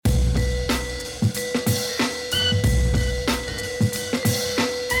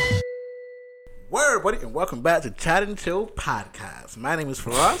everybody, and welcome back to Chat and Chill Podcast. My name is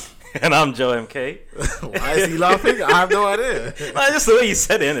Faraz. And I'm Joe MK. Why is he laughing? I have no idea. Just the way you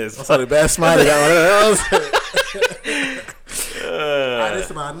said it is. That's the best smile I got.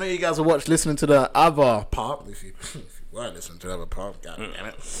 Listen, man, I know you guys will listening to the other part. If you weren't listening to the other part, God damn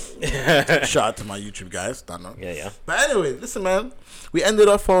it. Shout out to my YouTube guys. Don't know. Yeah. But anyway, listen, man. We ended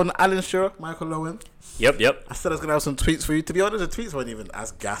off on Alan Shearer, Michael Owen. Yep. I said I was going to have some tweets for you. To be honest, the tweets weren't even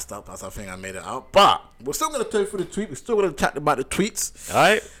as gassed up as I think I made it out. But we're still going to go through the tweet. We're still going to chat about the tweets. All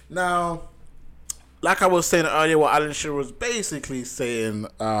right. Now, like I was saying earlier, what Alan Shearer was basically saying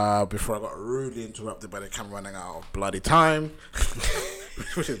before I got rudely interrupted by the camera running out of bloody time,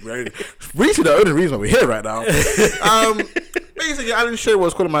 which is really the only reason we're here right now. Basically, Alan Shearer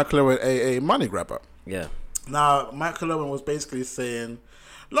was calling Michael Owen a money grabber. Yeah. Now, Michael Owen was basically saying,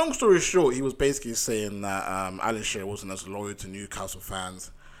 long story short, he was basically saying that Alan Shearer wasn't as loyal to Newcastle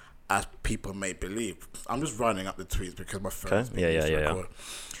fans as people may believe. I'm just running up the tweets because my phone's being used to record.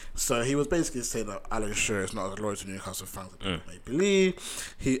 So he was basically saying that Alan Shearer is not as loyal to Newcastle fans as people may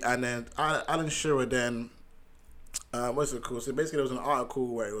believe. And then Alan Shearer then, what's it called? So basically there was an article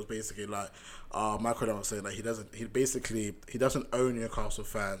where it was basically like, Michael Owen was saying that he doesn't owe Newcastle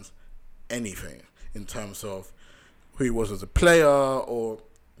fans anything in terms of who he was as a player or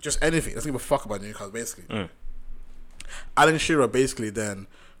just anything. Doesn't give a fuck about Newcastle, basically. Alan Shearer basically then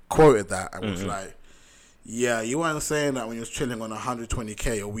quoted that and was like, yeah, you weren't saying that when you was chilling on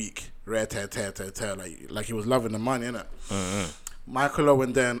 120k a week, like he was loving the money, innit? Michael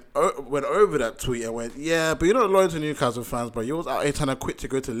Owen then went over that tweet and went, yeah, but you're not loyal to Newcastle fans, but you was out here trying to quit to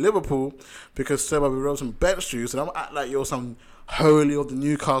go to Liverpool because Sir Bobby Robson benched you, so don't act like you're some holy of the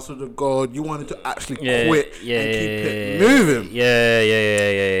Newcastle the God. You wanted to actually quit and keep it moving.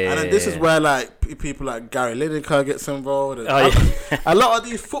 Yeah. And then this is where like people like Gary Lineker gets involved. And a lot of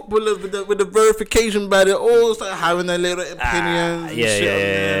these footballers with the verification badge, all start having their little opinions.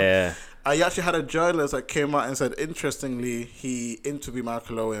 Yeah. I actually had a journalist that came out and said, interestingly, he interviewed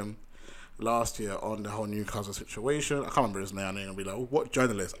Michael Owen last year on the whole Newcastle situation. I can't remember his name. I'm going to be like, what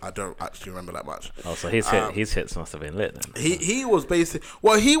journalist? I don't actually remember that much. Oh, so his hits must have been lit then. He was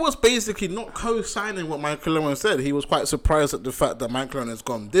basically not co-signing what Michael Owen said. He was quite surprised at the fact that Michael Owen has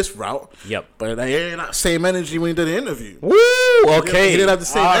gone this route. Yep. But they ain't that same energy when he did the interview. Woo! Okay. He didn't have the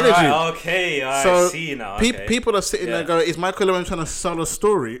same energy. Right, okay, I see now. Okay. People are sitting there going, is Michael Owen trying to sell a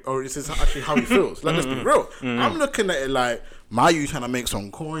story or is this actually how he feels? Let's be real. I'm looking at it like, you trying to make some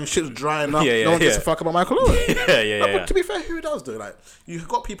coin, shit's drying up. No one gives a fuck about Michael Owen. But to be fair, who does though? Like, you've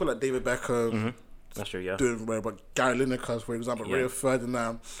got people like David Beckham. That's true, yeah. Doing well, but Gary Lineker, for example, Rio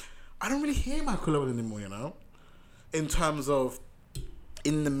Ferdinand. I don't really hear Michael Owen anymore, you know? In terms of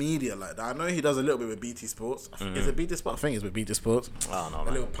in the media like that. I know he does a little bit with BT Sports. Is it BT Sports? I think it's with BT Sports. Oh, no,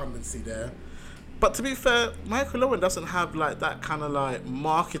 a little punditcy there. But to be fair, Michael Owen doesn't have like that kind of like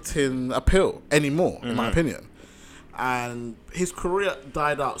marketing appeal anymore, in my opinion. And his career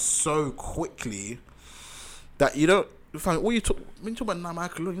died out so quickly that you don't find when you talk about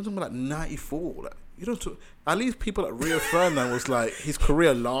Michael Owen, you're talking about like 94. Like, you don't talk, at least people like Rio Ferdinand was like his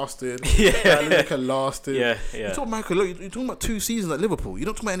career lasted. Lineker lasted. Yeah. You talk about Michael Owen, you're talking about 2 seasons at Liverpool. You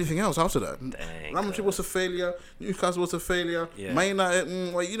don't talk about anything else after that. Real Madrid was a failure. Newcastle was a failure. Man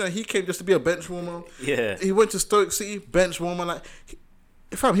United, he came just to be a bench warmer. Yeah. He went to Stoke City, bench warmer. Like,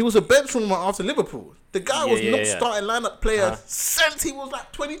 he was a bench warmer after Liverpool. The guy was not starting lineup player since he was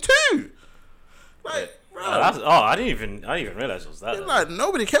like 22. Like, bro. I didn't even realize it was that. Like,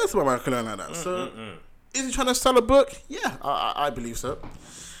 nobody cares about Michael Owen like that. So, is he trying to sell a book? Yeah, I believe so.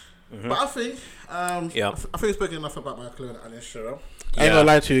 But I think, I think we've spoken enough about Michael Owen and Alan Shearer. I ain't gonna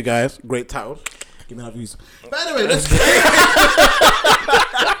lie to you guys. Great title. Give me that views. But anyway, let's go.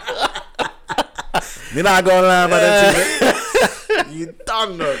 You're not gonna lie about that. You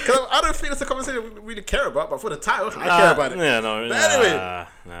don't know. Because I don't think that's a conversation we really care about, but for the title, I care about it. Yeah, no. But anyway,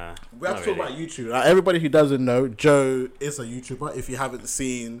 we have to talk about YouTube. Everybody who doesn't know, Joe is a YouTuber. If you haven't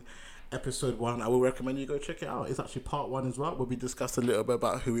seen episode 1, I will recommend you go check it out. It's actually part 1 as well, where we discussed a little bit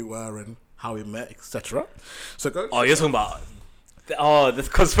about who we were and how we met, etc. So go. Oh, you're talking about...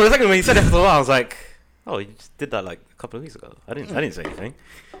 because for a second when you said episode 1, I was like, oh, you just did that like a couple of weeks ago. I didn't say anything.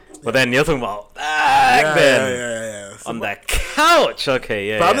 But then you're talking about on that couch.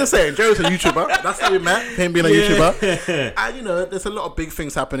 Okay, But I'm just saying, Joe's a YouTuber. That's how we met, him being a YouTuber. And there's a lot of big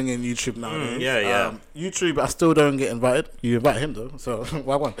things happening in YouTube nowadays. YouTube, I still don't get invited. You invite him though, so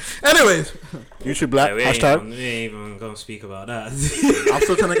why one? Anyways, YouTube Black, hashtag. We ain't even gonna speak about that. I'm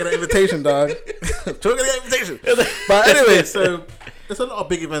still trying to get an invitation, dog. But anyway, so there's a lot of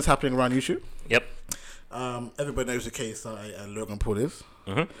big events happening around YouTube. Yep. Everybody knows who KSI and Logan Paul is.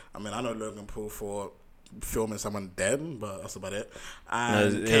 Mm-hmm. I mean, I know Logan Paul for filming someone dead, but that's about it. No,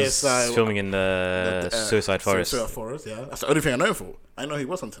 And he was KSI filming in the Suicide Forest. Suicide Forest, yeah. That's the only thing I know him for. I know he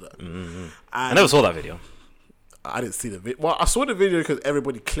was onto that. Mm-hmm. I never saw that video. I didn't see the video. Well, I saw the video because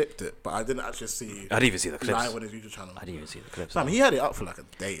everybody clipped it, but I didn't actually see. I didn't even see the clips. Live on his YouTube channel. I didn't even see the clips. Sam, he had it up for like a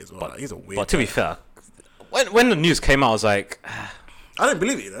day as well. But, like, he's a weird. But to be fair, when the news came out, I was like, I didn't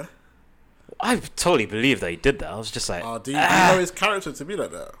believe it, you know. I totally believed that he did that. I was just like, do you know his character to be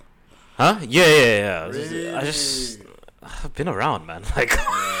like that? Huh? Yeah. Really? I've been around, man. Like,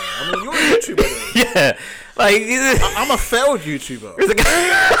 I mean, you're a YouTuber. Though. Yeah, like I'm a failed YouTuber.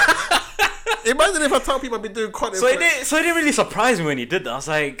 Imagine if I tell people I've been doing content. So it didn't really surprise me when he did that. I was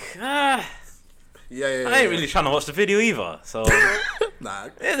like, yeah. I ain't really trying to watch the video either. So nah,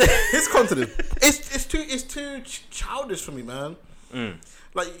 his content is it's too childish for me, man.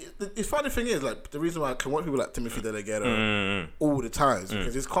 Like the funny thing is, like the reason why I can watch people like Timothy Delgado all the time is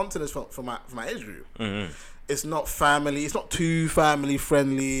because his content is for my age group. It's not family. It's not too family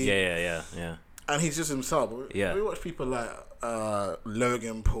friendly. Yeah. And he's just himself. Yeah. We watch people like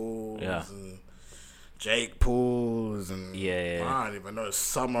Logan Paul Yeah. and Jake Pauls and Yeah. I don't even know,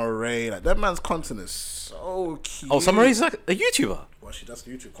 Summer Rae. Like that man's content is so cute. Oh, Summer Rae's like a YouTuber. Well, she does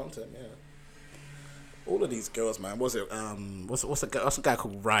YouTube content, yeah. All of these girls, man. What's a guy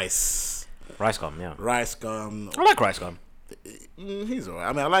called Rice? Rice Gum, yeah. Rice Gum. I like Rice Gum. He's alright.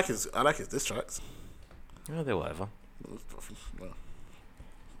 I mean, I like his diss tracks. Yeah, they're whatever.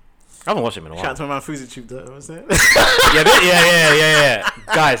 I haven't watched him in a while. Shout out to my man Fuzi Tube, though. What's that? yeah.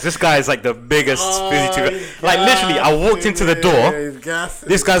 Guys, this guy's like the biggest Fuzi Tube. Like literally, I walked into the door.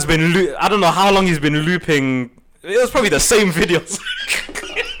 This guy's been I don't know how long he's been looping. It was probably the same videos.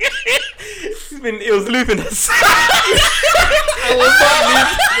 It was looping the same.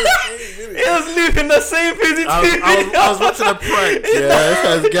 It was looping the same Fuzi Tube. I was watching a prank. Yeah, this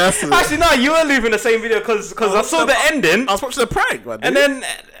guy's gassing. Actually, no, you were looping the same video because I saw the ending. I was watching a prank, man. And then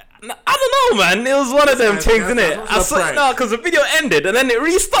I don't know, man. It was one of them things, innit? I saw no, because the video ended and then it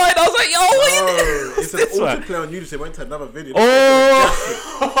restarted. I was like, yo, what is this? It's an autoplay on YouTube. So it went to another video.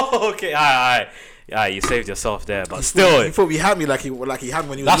 Oh, okay, alright. Yeah, you saved yourself there, but still, he thought he had me like he had me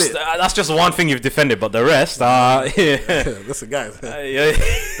when he was lit. That's just one thing you've defended, but the rest, listen, guys, yeah.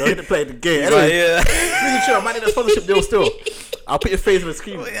 Don't hit the play the game. Anyway, really chill. I might need a sponsorship deal still. I'll put your face on the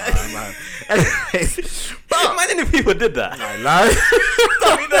screen, man. Anyways, but imagine if people did that.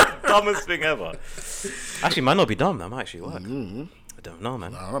 That'd be the dumbest thing ever. Actually, might not be dumb. That might actually work. I don't know,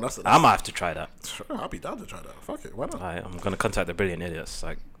 man. No, I might have to try that. Sure, I'll be down to try that. Fuck it, why not? I'm gonna contact the Brilliant Idiots.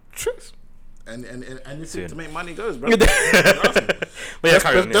 Like, truth. And you think to make money goes, bro. But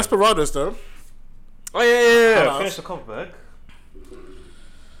yeah, Desperados though. Oh yeah. Finish the Kopberg.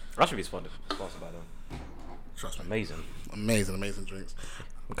 That should be sponsored by them. Trust me. Amazing drinks.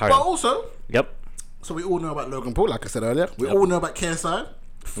 But also, yep. So we all know about Logan Paul, like I said earlier. We all know about KSI,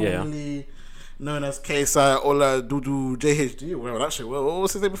 formerly known as KSI Ola Dudu JHD, or whatever that shit. What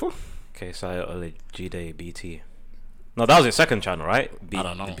was his name before? KSI Ola Jide BT. No, that was his second channel, right? I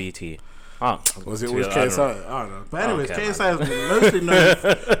don't know. The BT. Was it always KSI? I don't know. But anyways, KSI is mostly known.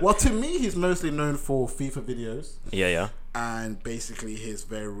 Well, to me, he's mostly known for FIFA videos. Yeah. And basically his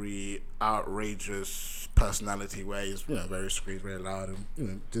very outrageous personality, where he's very screams very loud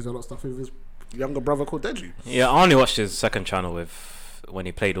and does a lot of stuff with his younger brother called Deji. Yeah, I only watched his second channel when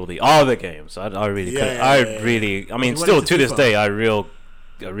he played all the other games. I really couldn't. I mean, still to this day, I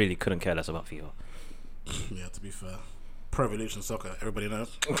really couldn't care less about FIFA. Yeah, to be fair. Pro Evolution Soccer, everybody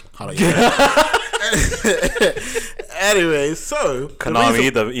knows. Anyway, so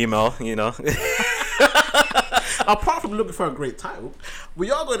Konami, the email, apart from looking for a great title, we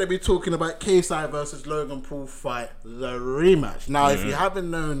are going to be talking about KSI versus Logan Paul fight, the rematch. Now, if you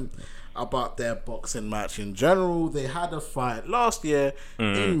haven't known about their boxing match in general, they had a fight last year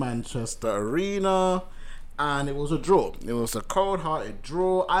in Manchester Arena. And it was a draw. It was a cold-hearted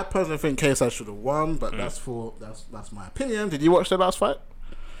draw. I personally think KSI should have won, but that's my opinion. Did you watch the last fight?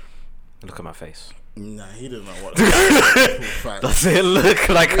 Look at my face. Nah, he did not watch the fight. Does it look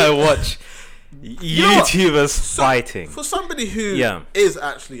like I watch YouTubers fighting? For somebody who is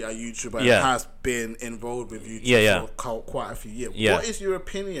actually a YouTuber and has been involved with YouTube for quite a few years, what is your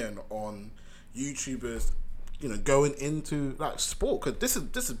opinion on YouTubers, going into like sport? Because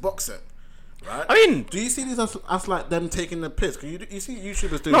this is boxing. Right? I mean, do you see these as like them taking the piss? Cause you see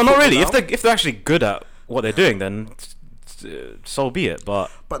YouTubers doing. No, not really. Now. If they're actually good at what they're doing, then so be it.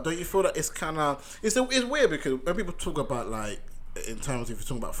 But don't you feel that it's kind of it's weird because when people talk about like in terms of if you're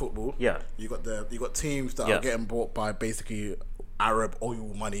talking about football, you got teams that are getting bought by basically Arab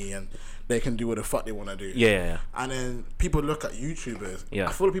oil money and they can do what the fuck they want to do. Yeah. And then people look at YouTubers. Yeah.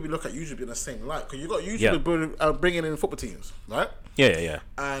 I feel like people look at YouTube in the same light because you got YouTubers bringing in football teams, right? Yeah.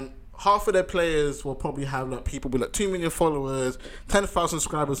 And half of their players will probably have like people with like 2 million followers, 10,000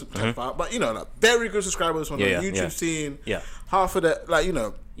 subscribers, 10,000, but you know, like very good subscribers on the YouTube scene. Yeah. Half of that, like, you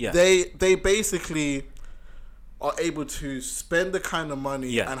know, they basically are able to spend the kind of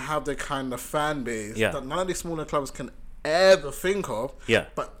money and have the kind of fan base that none of these smaller clubs can ever think of. Yeah.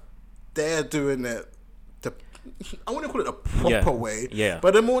 But they're doing it I wouldn't call it a proper way,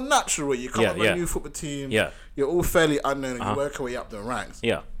 but a more natural way. You come up with a new football team, you're all fairly unknown and you work your way up the ranks.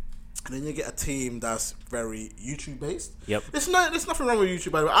 Yeah. And then you get a team that's very YouTube based. Yep. There's nothing wrong with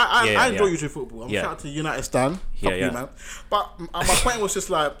YouTube, by the way. I enjoy YouTube football. Shout out to United Stan. Fuck you, man. But my point was just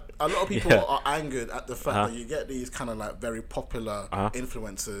like, a lot of people are angered at the fact that you get these kind of like very popular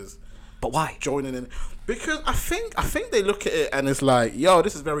influencers. But why? Joining in. Because I think they look at it and it's like, yo,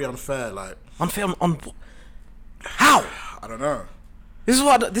 this is very unfair. Like, unfair on how? I don't know. This is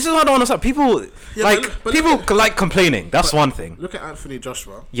what I don't understand. People but people like complaining. That's one thing. Look at Anthony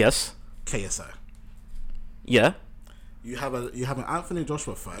Joshua. Yes. KSI. Yeah. You have an Anthony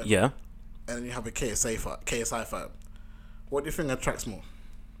Joshua fight. Yeah. And then you have a KSI fight. What do you think attracts more?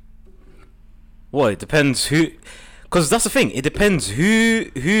 Well, it depends who, because that's the thing. It depends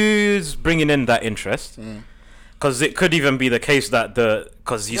who's bringing in that interest. Because it could even be the case that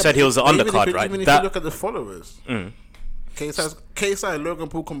because you said he was the undercard, right? Even if you look at the followers. KSI and Logan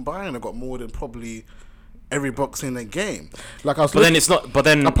Paul combined have got more than probably every boxer in the game. Like I was, then it's not. But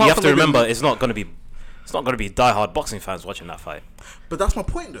then you have to remember, it's not going to be diehard boxing fans watching that fight. But that's my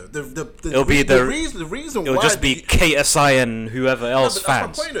point, though. The reason it'll why just be KSI and whoever else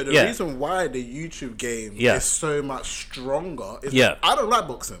fans. That's my point, though. The reason why the YouTube game is so much stronger is I don't like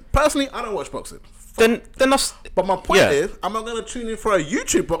boxing. Personally, I don't watch boxing. Then that's. But my point is, I'm not going to tune in for a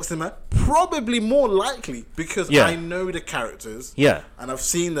YouTube boxing match. Probably more likely because I know the characters. Yeah. And I've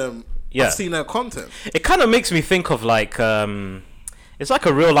seen them. Yeah. I've seen their content. It kind of makes me think of like it's like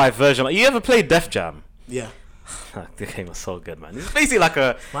a real life version. Like, you ever played Def Jam? Yeah. The game was so good, man. It's basically like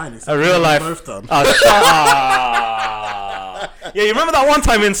a real life. Both done. Oh, yeah, you remember that one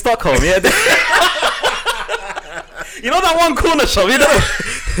time in Stockholm? Yeah. You know that one corner shop, you know?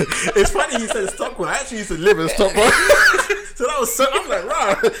 It's funny you said Stockholm. I actually used to live in Stockholm. So that was I'm like,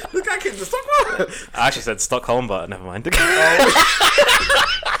 wow, this guy came to Stockholm. I actually said Stockholm, but never mind. When I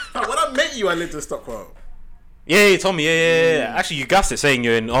met you, I lived in Stockholm. Yeah, you told me. Yeah. Actually, you gassed it saying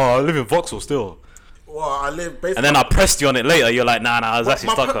you're in. Oh, I live in Vauxhall still. Well, I live basically. And then I pressed you on it later. You're like, nah, I was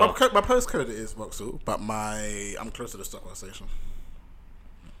actually Stockholm. My postcode is Vauxhall, but I'm close to the Stockholm station.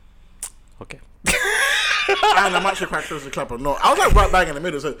 Okay. And I'm actually quite close to the club or not. I was like right bang in the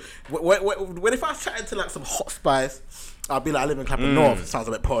middle. So when if I was chatting to like some hot spice, I'll be like, I live in Clapham North. It sounds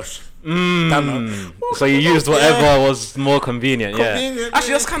a bit posh. So you used whatever was more convenient. Yeah.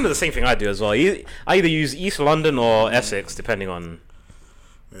 Actually, that's kind of the same thing I do as well. I either use East London or Essex, depending on.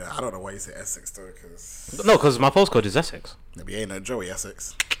 Yeah, I don't know why you say Essex though, because. No, because my postcode is Essex. Maybe ain't no Joey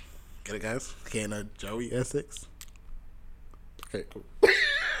Essex. Get it, guys? Ain't no Joey Essex. Okay, cool.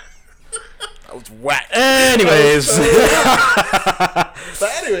 That was whack. Anyways.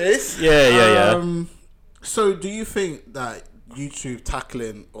 But anyways. Yeah. So do you think that YouTube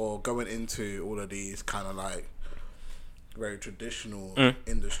tackling or going into all of these kind of like very traditional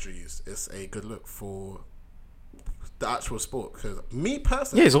industries is a good look for the actual sport? Because me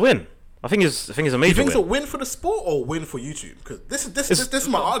personally, it's a win. I think it's a major win. You think it's a win for the sport or a win for YouTube? Because this is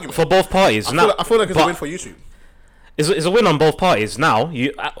my argument for both parties. I feel like it's a win for YouTube. It's a win on both parties. Now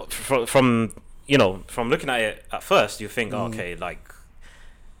you from looking at it at first, you think okay, like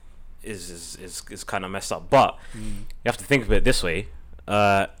is kind of messed up, but you have to think of it this way.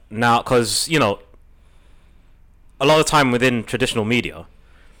 Now, because a lot of the time within traditional media,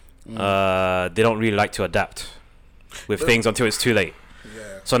 they don't really like to adapt with things until it's too late.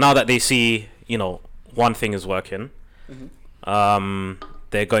 Yeah. So now that they see, one thing is working,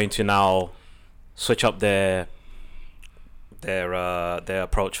 they're going to now switch up their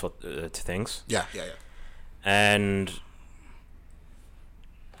approach to things. Yeah. And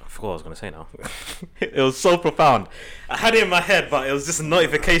I forgot what I was going to say now. It was so profound. I had it in my head, but it was just a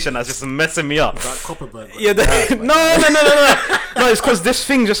notification that's just messing me up. That Copperberg. Yeah. No. No, it's because this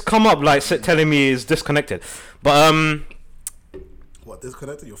thing just come up like telling me it's disconnected. But What,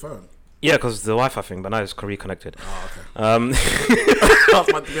 disconnected your phone? Yeah, because the Wi-Fi thing, but now it's reconnected. Oh, okay. I was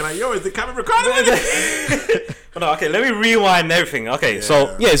about to be like, yo, is the camera recording? But no, okay, let me rewind everything. Okay, it's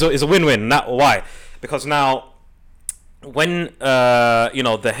a win-win. Why? Because now, when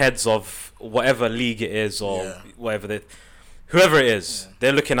the heads of whatever league it is or whatever whoever it is,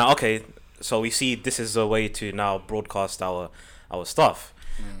 they're looking at, okay, so we see this is a way to now broadcast our stuff.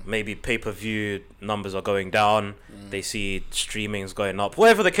 Maybe pay-per-view numbers are going down. They see streaming's going up.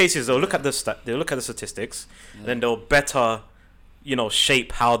 Whatever the case is, they'll look at the statistics, and then they'll better,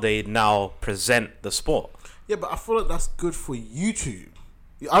 shape how they now present the sport. Yeah, but I feel like that's good for YouTube.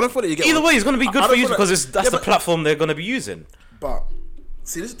 I don't feel like you get... Either way, it's going to be good for YouTube because that's the platform they're going to be using. But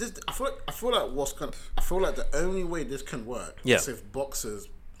see, this I feel like the only way this can work is if boxers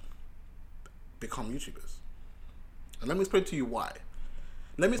become YouTubers. And let me explain to you why.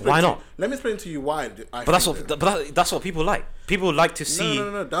 Why not? Let me explain to you why. That's what people like. People like to see.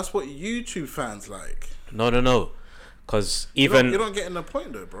 No. That's what YouTube fans like. No. Because even you're not getting the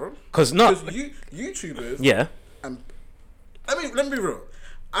point though, bro. Because YouTubers. Yeah. And let me be real.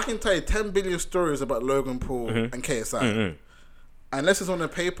 I can tell you 10 billion stories about Logan Paul and KSI. Unless it's on the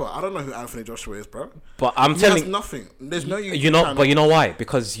paper, I don't know who Anthony Joshua is, bro. But I'm telling you, has nothing. There's no YouTube channel. But you know why?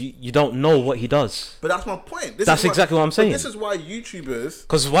 Because you don't know what he does. But that's my point. That's exactly what I'm saying. This is why YouTubers.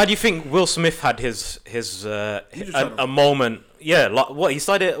 Because why do you think Will Smith had his a moment? Yeah, what he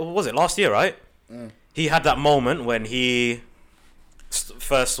started. What was it last year, right? He had that moment when he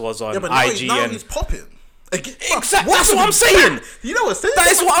first was on IG now and he's popping. Exactly. That's what I'm saying. You know what? That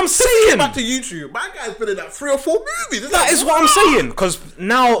is what I'm saying. Back to YouTube. My guy's been in like 3 or 4 movies. That is what I'm saying. Because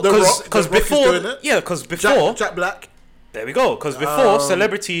now, because before, Jack Black. There we go. Because before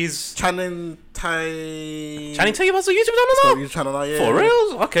celebrities, Channing Tatum has a YouTube channel now. For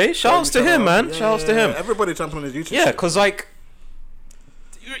real? Okay. Shouts to him, man. Shouts to him. Everybody jumping on his YouTube. Yeah, because like,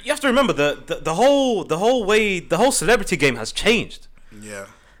 you have to remember the whole celebrity game has changed. Yeah.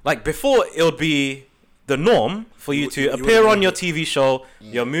 Like before, it would be the norm for you to appear on your TV show,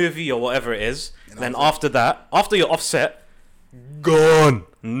 your movie, or whatever it is. Then after that, after you're offset, gone.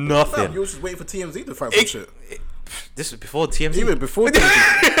 Nothing. You was just waiting for TMZ to find some shit. This was before TMZ. Even before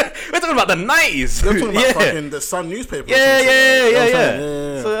TMZ. We're talking about the 90s. We're talking about fucking the Sun newspaper.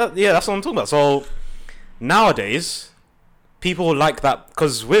 Yeah. So that's what I'm talking about. So nowadays, people like that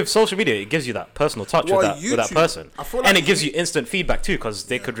because with social media, it gives you that personal touch with that person, and it gives you instant feedback too because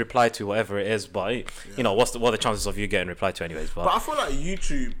they could reply to whatever it is. But what are the chances of you getting replied to anyways? But I feel like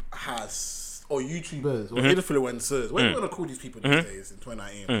YouTube has, or YouTubers, or influencers, what are you gonna call these people these days in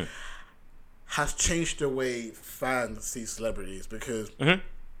 2019, has changed the way fans see celebrities because.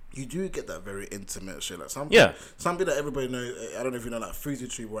 You do get that very intimate shit, like something that everybody knows. I don't know if you know, like Fuzi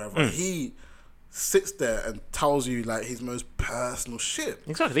Tree, wherever he sits there and tells you like his most personal shit.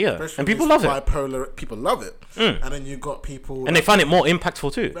 Exactly, yeah. And people love it. Bipolar, people love it. And then you got people, and they find it more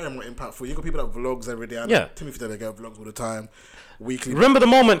impactful too. Very more impactful. You got people that vlogs every day. Timothy Delegate vlogs all the time, weekly. Remember the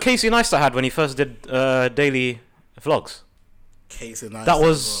moment Casey Neistat had when he first did daily vlogs? Casey Neistat. That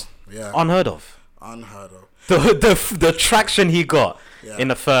was unheard of. Unheard of. The traction he got in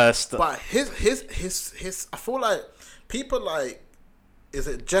the first. But his I feel like people like, is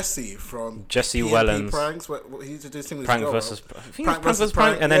it Jesse from Jesse Wellens? Pranks, he used to do things Prank versus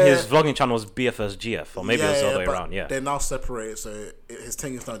Prank, and then his vlogging channel was BFS GF, or maybe it was the other way around. Yeah, they're now separated, so his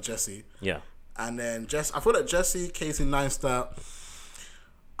thing is now Jesse. Yeah, and then I feel like Jesse, Casey Neistat.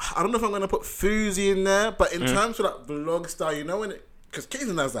 I don't know if I'm gonna put Fuzi in there, but in terms of that vlog style, you know when it. Because Casey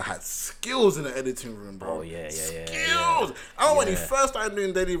Neistat had skills in the editing room, bro. Oh, yeah. Skills! When he first started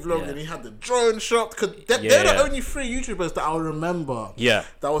doing daily vlogs and he had the drone shot. Because they're the only 3 YouTubers that I'll remember. Yeah.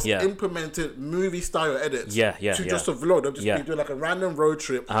 That was implemented movie-style edits. To just a vlog. They'll just be doing like a random road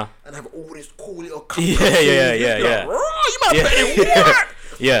trip and have all this cool little couple Yeah. Like, you might pay what?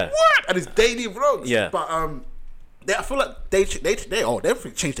 Yeah. What? And it's daily vlogs. Yeah. But, I feel like they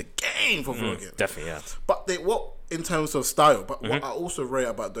definitely changed the game for vlogging. Definitely, yeah. But in terms of style, but what I also rate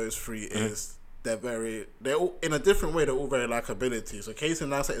about those 3 is they're all in a different way. They're all very likability. So Casey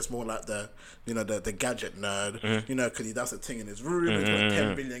Neistat is more like the gadget nerd, because he does a thing in his room. He's got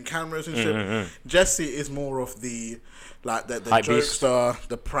 10 billion cameras and shit. Jesse is more of the jokester,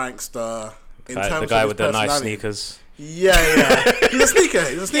 the prankster. In terms the guy of with the nice sneakers. Yeah. He's a sneaker.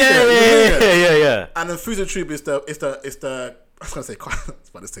 Yeah. And then Fuzi Tree is the I was gonna say, I was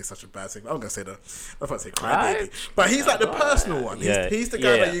about to say such a bad thing. I'm gonna say I was about to say crybaby, but he's like the personal one. He's the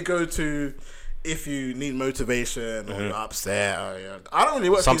guy that you go to if you need motivation or you're upset. I don't really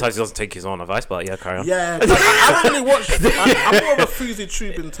watch. Sometimes he doesn't take his own advice, but carry on. Yeah, I don't really watch. I'm more of a Fuzi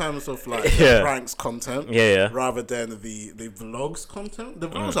Tree in terms of like the pranks content, rather than the vlogs content. The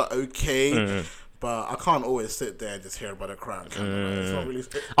vlogs are okay. But I can't always sit there and just hear about a crime. It's not really.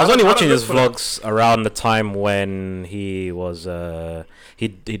 I was only watching his vlogs around the time when he was he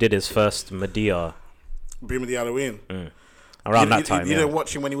did his first Madea. Be Madea Halloween. Around that time, you didn't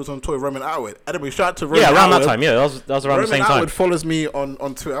watch him when he was on tour with Roman Atwood. Anyway, shout out to Roman Yeah, around Atwood. that time. Yeah, that was around Roman the same Atwood time. follows me on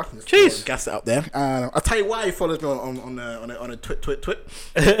Twitter. Jeez. Gas it up there. I'll tell you why he follows me on a twit.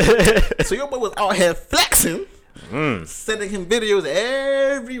 So your boy was out here flexing, sending him videos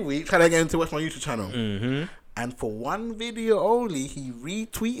every week, trying to get him to watch my YouTube channel. Mm-hmm. And for one video only, he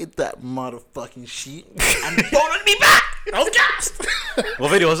retweeted that motherfucking shit and followed me back. I was gassed. What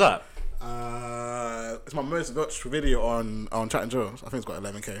video was that? It's my most watched video on Chat and Joe. I think it's got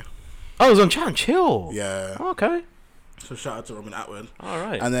 11k. Oh, it was on Chat and Chill. Yeah. Okay. So shout out to Roman Atwood. All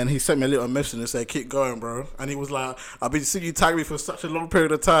right. And then he sent me a little message and said, "Keep going, bro." And he was like, "I've been seeing you tag me for such a long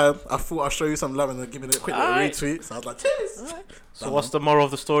period of time. I thought I'd show you some love and then give me a quick little retweet." So I was like, "Cheers." So what's the moral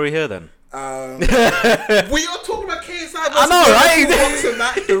of the story here then? We are talking about KSI. I know, right? Boxing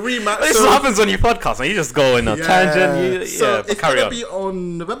match, the rematch. This happens on your podcast, and you just go in a tangent. So it's carry gonna on. be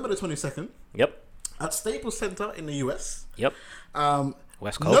on November the 22nd. Yep. At Staples Center in the US. Yep.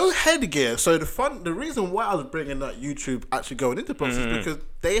 West Coast. No headgear. So the reason why I was bringing up YouTube actually going into boxing is because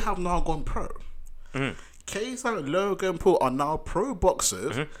they have now gone pro. KSI and Logan Paul are now pro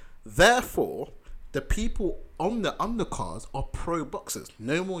boxers. Therefore, the people on the undercards are pro boxers.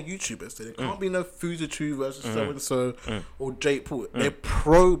 No more YouTubers. So there can't be no Fusitude versus so and so or Jake Paul. They're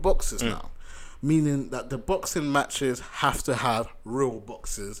pro boxers now. Meaning that the boxing matches have to have real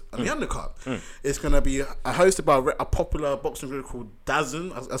boxers on the undercard. It's going to be hosted by a popular boxing group called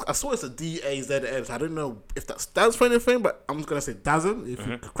DAZN. I saw it's a DAZN. So I don't know if that stands for anything, but I'm just going to say DAZN, if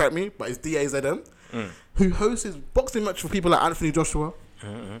you correct me. But it's DAZN, who hosts boxing matches for people like Anthony Joshua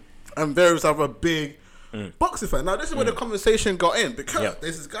and various other big boxing fans. Now, this is where the conversation got in, because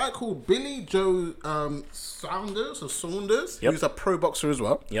there's this guy called Billy Joe Saunders, who's a pro boxer as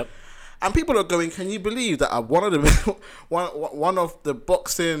well. Yep. And people are going, can you believe that one of the one of the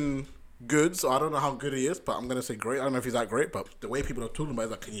boxing goods, I don't know how good he is, but I'm going to say great. I don't know if he's that great, but the way people are talking about it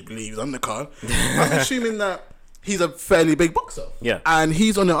is like, can you believe he's undercard? I'm assuming that he's a fairly big boxer. Yeah. And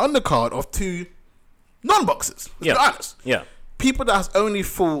he's on the undercard of two non-boxers. Let's be honest. Yeah. People that's only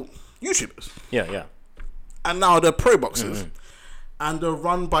full YouTubers. Yeah. And now they're pro boxers. And they're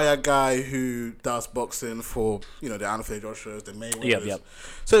run by a guy who does boxing for, the Anthony Joshua's, the Mayweathers. Yep.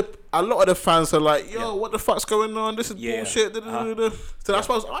 So a lot of the fans are like, yo, what the fuck's going on? This is bullshit. So that's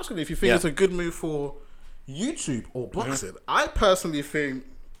why I was asking if you think it's a good move for YouTube or boxing. I personally think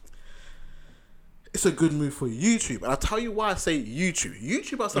it's a good move for YouTube. And I'll tell you why I say YouTube.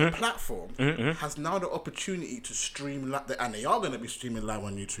 YouTube as a platform has now the opportunity to stream live, and they are going to be streaming live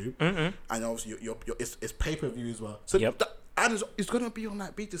on YouTube. And obviously, it's pay-per-view as well. So and it's going to be on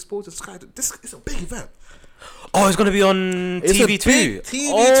like BT Sports and Sky. This is a big event. Oh, it's going to be on TV too.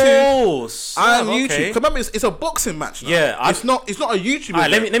 TV2 and YouTube. Okay. Remember, it's a boxing match now. Yeah, it's not a YouTube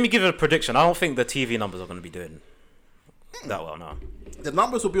event. Let me give it a prediction. I don't think the TV numbers are going to be doing that well now. The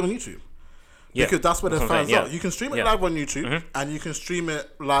numbers will be on YouTube. Yeah, because that's where the fans are. You can stream it live on YouTube, and you can stream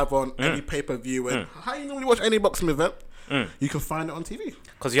it live on any pay-per-view. And how you normally watch any boxing event, you can find it on TV.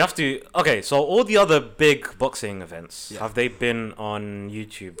 Because you have to... Okay, so all the other big boxing events, have they been on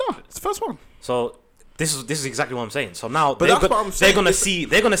YouTube? No, it's the first one. So this is exactly what I'm saying. So now they're gonna see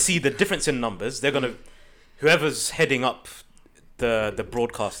the difference in numbers. They're gonna... Whoever's heading up the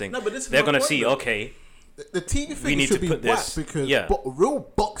broadcasting, they're gonna see, okay... The TV thing should be whacked because real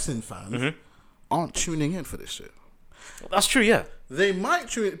boxing fans aren't tuning in for this shit. That's true, yeah. They might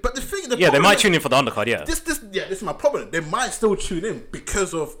tune in, but they might tune in for the undercard, yeah. This is my problem. They might still tune in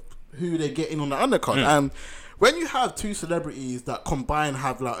because of who they get in on the undercard. And when you have two celebrities that combined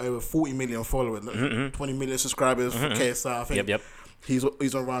have like over 40 million followers, 20 million subscribers for KSI, I think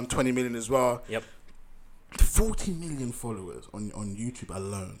he's around 20 million as well. Yep. 40 million followers on YouTube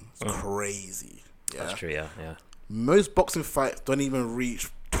alone. It's crazy. Yeah. That's true, yeah. Most boxing fights don't even reach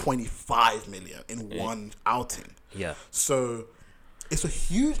 25 million in one outing. Yeah. So I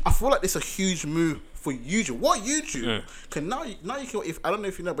feel like it's a huge move for YouTube. What YouTube can now you can, if I don't know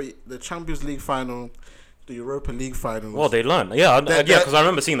if you know, but the Champions League final, the Europa League finals. Well, they learned, because I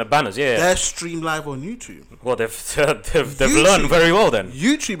remember seeing the banners. Yeah, they're streamed live on YouTube. Well, they've learned very well then.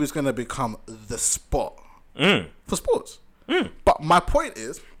 YouTube is going to become the spot for sports. But my point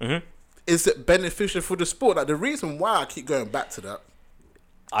is it beneficial for the sport? Like the reason why I keep going back to that,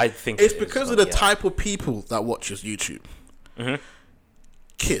 I think it's because of the type of people that watches YouTube.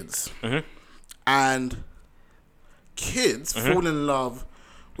 Kids. And kids fall in love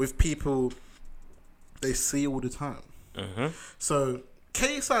with people they see all the time. So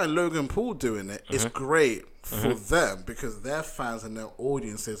KSI and Logan Paul doing it is great for them because their fans and their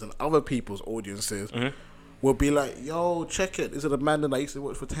audiences and other people's audiences will be like, yo, check it. Is it a man that I used to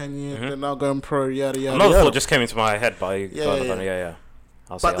watch for 10 years? They're now going pro, yada, yada, Another yada. thought just came into my head, but yeah.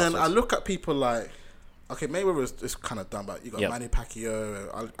 But then I look at people like, okay, Mayweather is kind of done, but you got Manny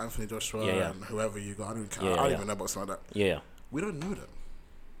Pacquiao, Anthony Joshua, and whoever you got. I don't even know about some of that. Yeah. We don't know them.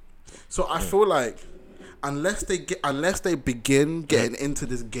 So I feel like unless they begin getting into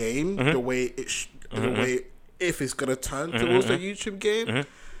this game the way if it's gonna turn towards the YouTube game,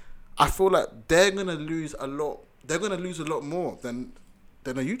 I feel like they're gonna lose a lot. They're gonna lose a lot more than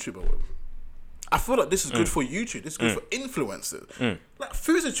a YouTuber would. I feel like this is good for YouTube. This is good for influencers. Like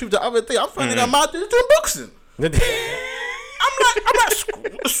FutureTube the other day, I'm finding out my dude's doing boxing. I'm like,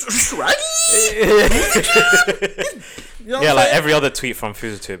 swaggy. You know like every other tweet from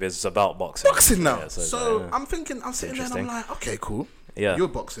FutureTube is about boxing. Boxing now. So I'm thinking, I'm sitting there and I'm like, okay, cool. Yeah. You're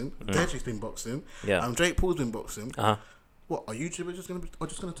boxing. Deji's been boxing. Yeah. Drake Paul's been boxing. What, are YouTubers just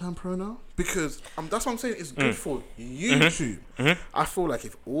gonna turn pro now? Because that's what I'm saying. It's good for YouTube. I feel like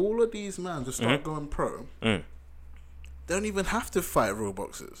if all of these men just start going pro, they don't even have to fight real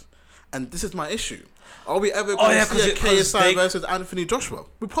boxers. And this is my issue. Are we ever going to see a KSI versus Anthony Joshua?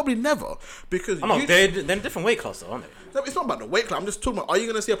 We probably never. Because they're in a different weight class, though, aren't they? No, it's not about the weight class. I'm just talking about, are you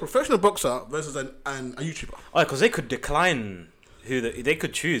going to see a professional boxer versus a YouTuber? Oh, because they could decline they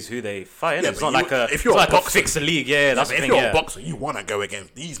could choose who they fight. Yeah, it's not like a fix the league. Yeah, that's the thing. If you're a boxer, you want to go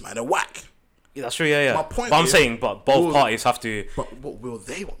against these men. They're whack. Yeah, that's true. Yeah. My point but I'm saying, both parties have to. But what will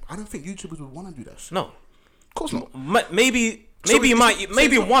they want? I don't think YouTubers would want to do that. No, of course not. Maybe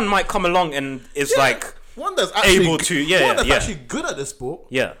one might come along and is like one that's actually able to. One that's actually good at the sport.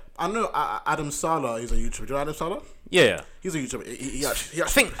 Yeah. I know Adam Sala is a YouTuber. Do you know Adam Sala? Yeah. He's a YouTuber. He actually, I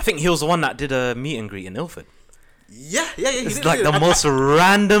think he was the one that did a meet and greet in Ilford. Yeah. It's like the most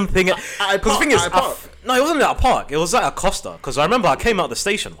random thing. Because the thing is, no, it wasn't at a park. It was at a Costa. Because I remember I came out the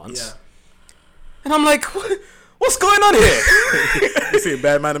station once, and I'm like, what's going on here? You see a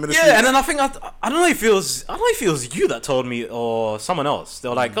bad man in the street. Yeah, and then I think I don't know if it was you that told me or someone else. They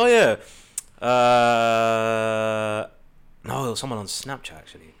were like, oh yeah, no, it was someone on Snapchat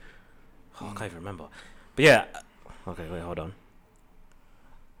actually. Oh, I can't even remember. But yeah, okay, wait, hold on.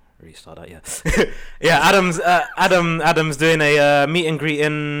 Restart that, yeah. Adam's doing a meet and greet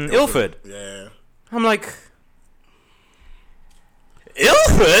in Ilford. Yeah. I'm like,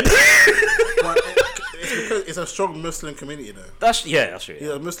 Ilford? Well, it's because it's a strong Muslim community there. That's true.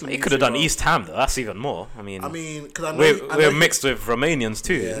 Yeah, Muslim. He could have done East Ham though. That's even more. I mean, because I know we're mixed with Romanians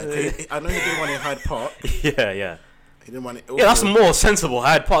too. Yeah, I know he did one in Hyde Park. Yeah. He did one in Ilford. Yeah, that's more sensible.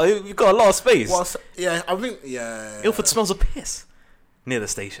 Hyde Park. You've got a lot of space. Well, yeah, I think Ilford smells of piss near the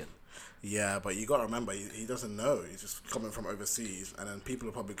station. Yeah, but you got to remember, he doesn't know. He's just coming from overseas, and then people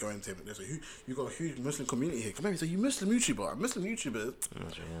are probably going to him. They say, "You got a huge Muslim community here. Come here." He's like, "You Muslim YouTuber? Muslim YouTubers.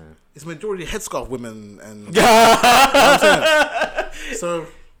 It's majority headscarf women and." You know what I'm saying? So,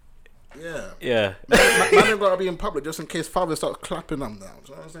 yeah. Man ain't got to be in public just in case father starts clapping them down.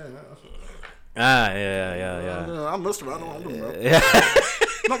 You know what I'm saying? Yeah. I'm Muslim. I know what I'm doing, bro. Yeah.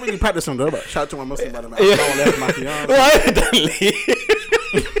 Not really practicing though, but shout out to my Muslim brother, man. Well, evidently.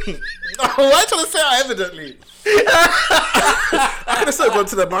 Why are you trying to say evidently? I could have still gone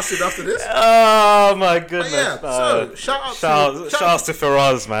to the masjid after this. Oh my goodness! Yeah, so shout out to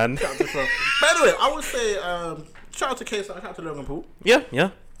Faraz, man. Shout out to Faraz. By the way, I would say shout out to KSI, shout out to Logan Paul. Yeah.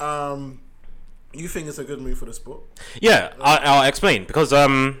 You think it's a good move for the sport? Yeah, I'll explain because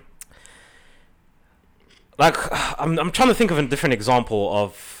like I'm trying to think of a different example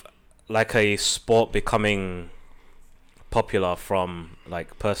of like a sport becoming popular from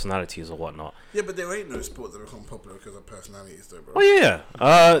like personalities or whatnot. Yeah, but there ain't no sport that become popular because of personalities, though, bro. Oh yeah.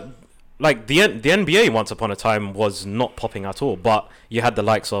 Like the NBA once upon a time was not popping at all, but you had the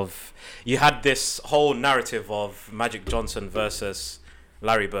likes of this whole narrative of Magic Johnson versus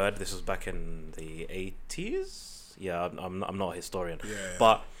Larry Bird. This was back in the 80s. Yeah, I'm not a historian,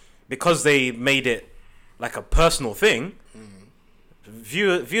 but because they made it like a personal thing,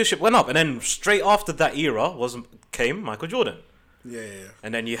 viewership went up, and then straight after that era came Michael Jordan. Yeah.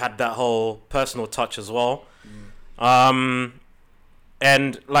 And then you had that whole personal touch as well. And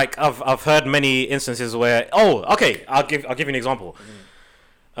like I've heard many instances where I'll give you an example.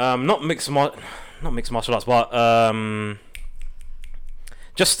 Not mixed martial arts, but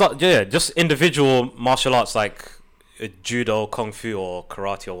just individual martial arts like judo, kung fu, or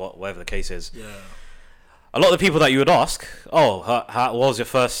karate, or whatever the case is. Yeah. A lot of the people that you would ask, what was your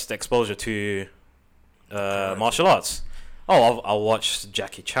first exposure to martial arts? I watched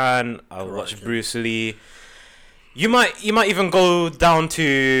Jackie Chan. I watched Bruce Lee. You might even go down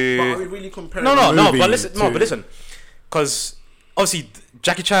to. But are we really comparing? No. But listen, because obviously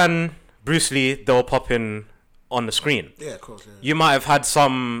Jackie Chan, Bruce Lee, they were popping on the screen. Yeah, of course. Yeah. You might have had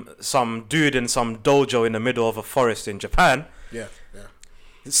some dude in some dojo in the middle of a forest in Japan. Yeah, yeah.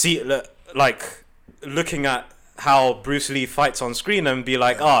 See, like looking at how Bruce Lee fights on screen and be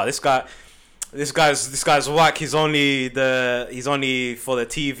like, this guy's whack. He's only for the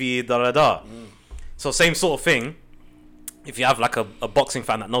TV. Da da da. So same sort of thing. If you have like a boxing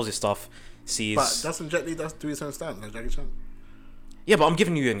fan that knows his stuff, sees. But doesn't Jet Li do his own stand like Jackie Chan? Yeah, but I'm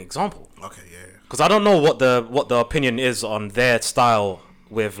giving you an example. Okay, yeah. Because I don't know what the opinion is on their style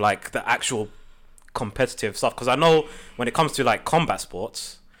with like the actual competitive stuff. Because I know when it comes to like combat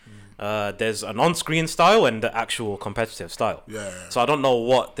sports, there's an on-screen style and the actual competitive style. Yeah. So I don't know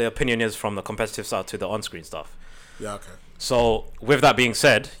what the opinion is from the competitive style to the on-screen stuff. Yeah, okay. So with that being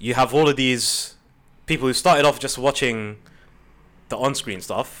said, you have all of these people who started off just watching the on-screen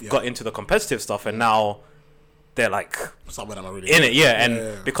stuff, got into the competitive stuff, and now they're like some of them are really in it. Yeah,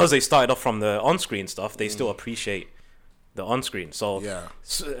 and because they started off from the on-screen stuff, they still appreciate the on-screen. So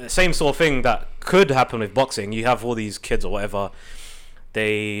same sort of thing that could happen with boxing. You have all these kids or whatever.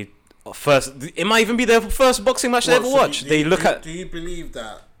 It might even be their first boxing match they ever watch. Do you believe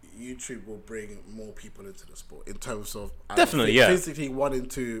that YouTube will bring more people into the sport in terms of definitely physically wanting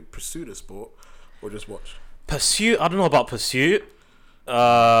to pursue the sport or just watch? Pursuit, I don't know about pursuit,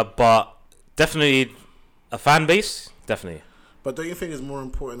 but definitely a fan base, definitely. But don't you think it's more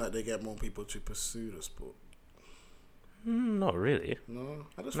important that they get more people to pursue the sport? Not really. No,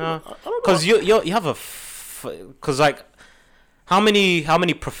 I just because you have because like how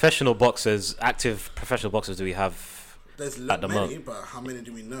many professional boxers, active professional boxers do we have? There's at the many, moment? but how many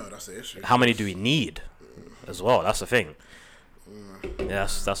do we know? That's the issue. How many do we need as well? That's the thing. Yeah,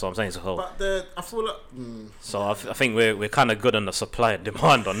 that's what I'm saying. But I feel like. So I think we're kind of good on the supply and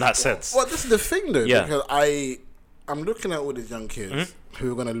demand on that sense. Well, this is the thing though, because I'm looking at all these young kids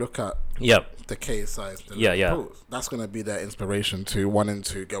who are gonna look at the KSI. Pros. That's gonna be their inspiration to wanting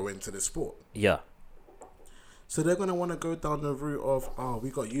to go into the sport. Yeah. So they're gonna want to go down the route of we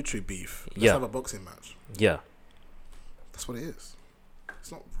got YouTube beef. Let's have a boxing match. Yeah. That's what it is.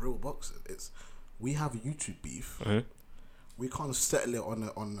 It's not real boxing. It's we have YouTube beef. We can't settle it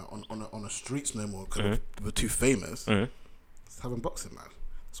on the streets no more because we're too famous. Let's have a boxing match.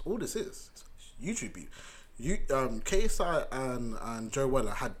 That's all this is. It's YouTube beef. KSI and Joe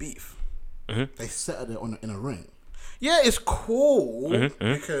Weller had beef. They settled it in a ring. Yeah, it's cool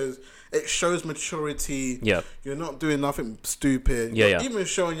because it shows maturity. Yeah, you're not doing nothing stupid. Even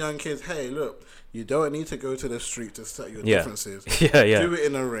showing young kids, hey, look, you don't need to go to the street to set your differences. Do it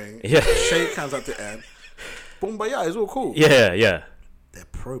in a ring. Shake hands at the end. Boom, but it's all cool. Yeah. They're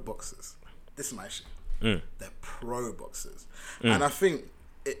pro boxers. This is my shit. They're pro boxers, and I think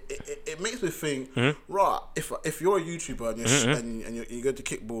it makes me think. Right, if you're a YouTuber and you go to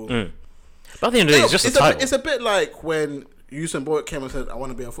kickball. But at the end of the day, it's just a title. It's a bit like when Usain Bolt came and said, I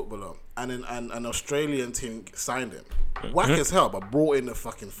want to be a footballer. And then an Australian team signed him. Whack as hell, but brought in the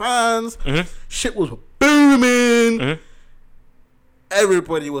fucking fans. Shit was booming.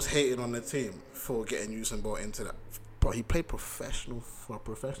 Everybody was hating on the team for getting Usain Bolt into that. But he played professional for a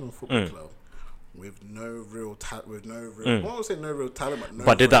professional football club with no real talent. I won't say no real talent, but no.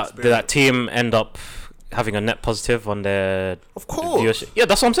 But did that team end up having a net positive on their viewership? Yeah,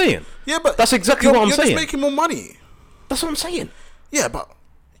 that's what I'm saying. Yeah, but that's exactly what I'm saying. You're just making more money. That's what I'm saying. Yeah, but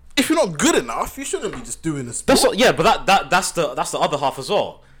if you're not good enough, you shouldn't be just doing this. That's the other half as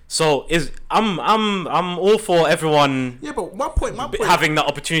well. So I'm all for everyone. Yeah, but my point having that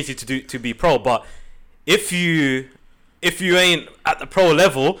opportunity to be pro. But if you ain't at the pro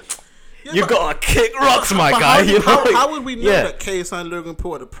level. You gotta kick rocks, my guy. How would we know that KSI and Logan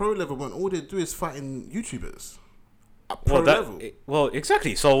Paul at the pro level when all they do is fighting YouTubers at pro level? Well,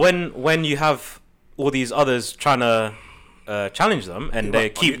 exactly. So when you have all these others trying to challenge them and they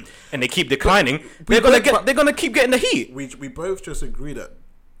keep declining, they're gonna keep getting the heat. We both just agree that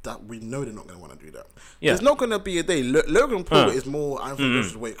we know they're not gonna want to do that. Yeah. There's not gonna be a day. Logan Paul is more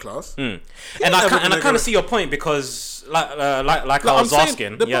versus weight class, and I kind of see your point because like I was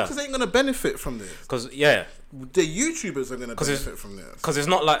asking, the boxers ain't gonna benefit from this because the YouTubers are gonna benefit from this because it's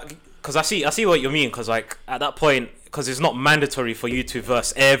not like because I see what you mean because like at that point because it's not mandatory for you to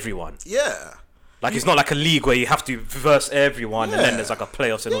verse everyone. Yeah. Like it's not like a league where you have to verse everyone and then there's like a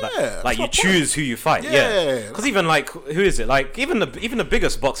playoffs and all that. Like you choose who you fight. Yeah. Because even like who is it? Like even the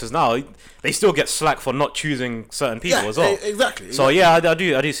biggest boxers now, they still get slack for not choosing certain people as well. Exactly. So I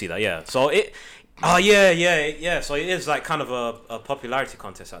do see that. Yeah. So it. So it is like kind of a popularity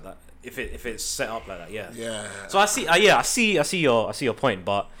contest like that. If it's set up like that. Yeah. Yeah. So I see your point,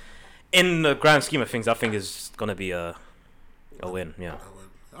 but in the grand scheme of things, I think is gonna be a win. Yeah.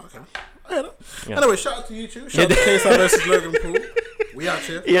 Okay. Yeah. Anyway, shout out to you two. Shout out to KSI versus Logan Paul. We out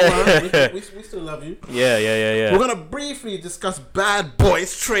here. Yeah. We still love you. Yeah. We're going to briefly discuss Bad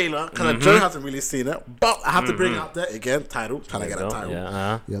Boys trailer. Because Joe hasn't really seen it. But I have to bring out that again. Title. Trying to get a title.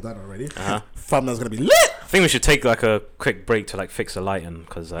 Yeah. Yeah, that already. Thumbnail's going to be lit. I think we should take like a quick break to like fix the lighting.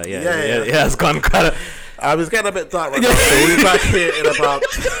 Because, it's gone kind of... It's getting a bit dark right now. So we'll be back here in about...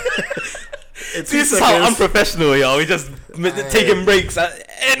 This is how unprofessional, y'all. We just taking breaks at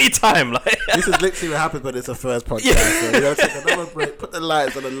any time. Like this is literally what happens when it's a first podcast. Yeah. So we're gonna take another break. Put the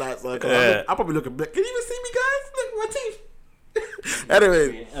lights on the lights. Like, I'll probably look a bit. Can you even see me, guys? Look at my teeth.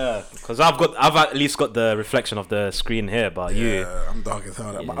 Anyway, because I've at least got the reflection of the screen here, but you, I'm dark as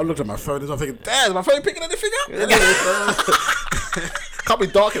hell. I looked at my phone. I'm thinking, damn, is my phone picking anything up? Can't be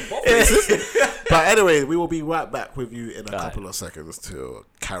dark in both places. But anyway, we will be right back with you in a couple of seconds to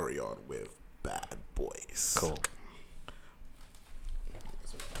carry on with Bad Boys. Cool.